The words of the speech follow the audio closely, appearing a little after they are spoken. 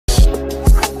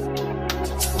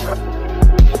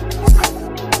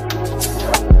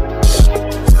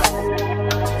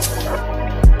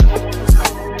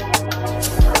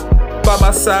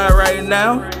side right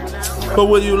now. But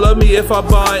will you love me if our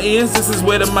bond ends? This is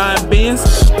where the mind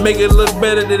bends. Make it look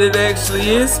better than it actually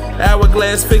is.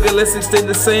 Hourglass figure, let's extend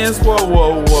the sands. Whoa,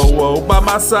 whoa, whoa, whoa. By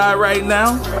my side right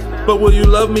now. But will you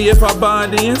love me if our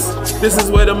bond ends? This is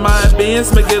where the mind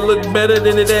bends. Make it look better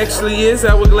than it actually is.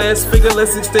 Hourglass figure,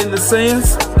 let's extend the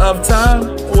sands of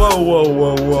time. Whoa, whoa,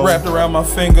 whoa, whoa. Wrapped around my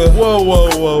finger. Whoa, whoa,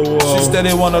 whoa, whoa. She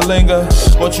steady wanna linger.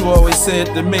 What you always said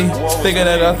to me. Thinking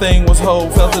that our thing was whole.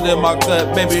 Felt it in my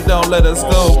gut. Baby, don't let us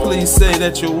go. Please say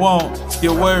that you won't.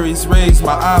 Your worries raise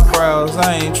my eyebrows.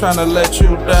 I ain't tryna let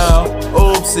you down.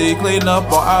 Oopsie, clean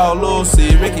up on our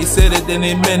Lucy. Ricky said it, then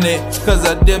he meant it. Cause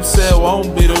that dip said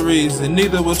won't be the reason.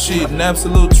 Neither will cheating.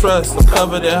 Absolute trust. I'm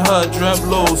covered in her, dreamt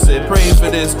lucid. Pray for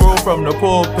this, scroll from the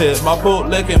pulpit. My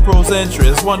bootlicking proves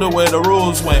interest. Wonder where the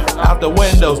rules went. Out the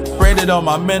windows, branded on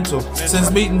my mental.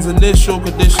 Since meeting's initial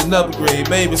condition upgrade,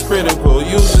 baby's critical.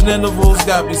 Using intervals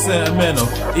got me sentimental.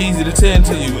 Easy to tend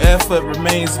to you, effort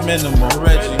remains minimal.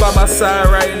 Reggie. By my side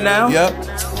right now. Yep.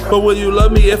 But will you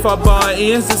love me if our bond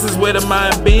ends? This is where the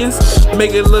mind bends.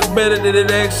 Make it look better than it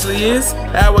actually is.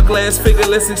 Hourglass figure,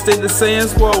 let's extend the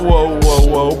sands. Whoa, whoa, whoa,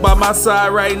 whoa. By my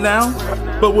side right now.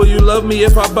 But will you love me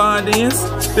if our bond ends?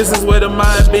 This is where the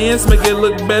mind bends. Make it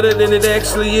look better than it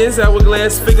actually is.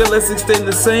 Hourglass figure, let's extend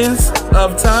the sands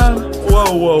of time.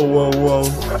 Whoa, whoa, whoa, whoa.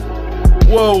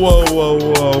 Whoa, whoa, whoa,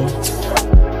 whoa.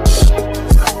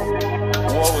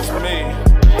 Woe is me.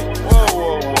 Whoa,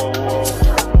 whoa, whoa, whoa.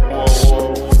 Whoa,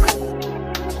 whoa.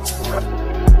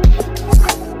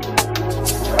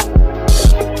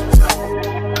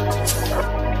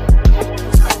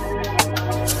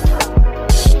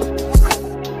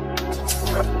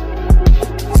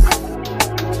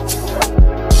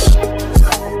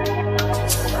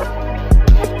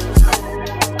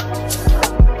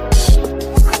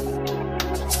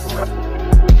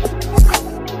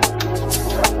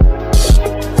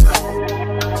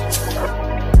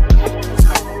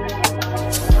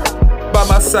 By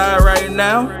my side right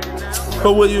now.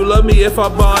 But will you love me if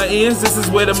our bond ends? This is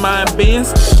where the mind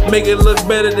bends. Make it look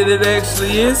better than it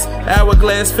actually is.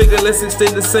 Hourglass figure, let's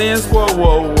extend the sands. Whoa,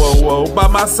 whoa, whoa, whoa. By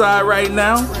my side right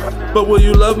now. But will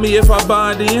you love me if our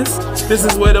bond ends? This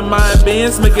is where the mind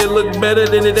bends. Make it look better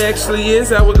than it actually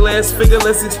is. Hourglass figure,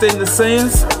 let's extend the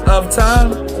sands of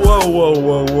time. Whoa, whoa,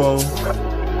 whoa, whoa.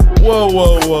 Whoa,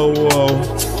 whoa, whoa,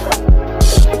 whoa.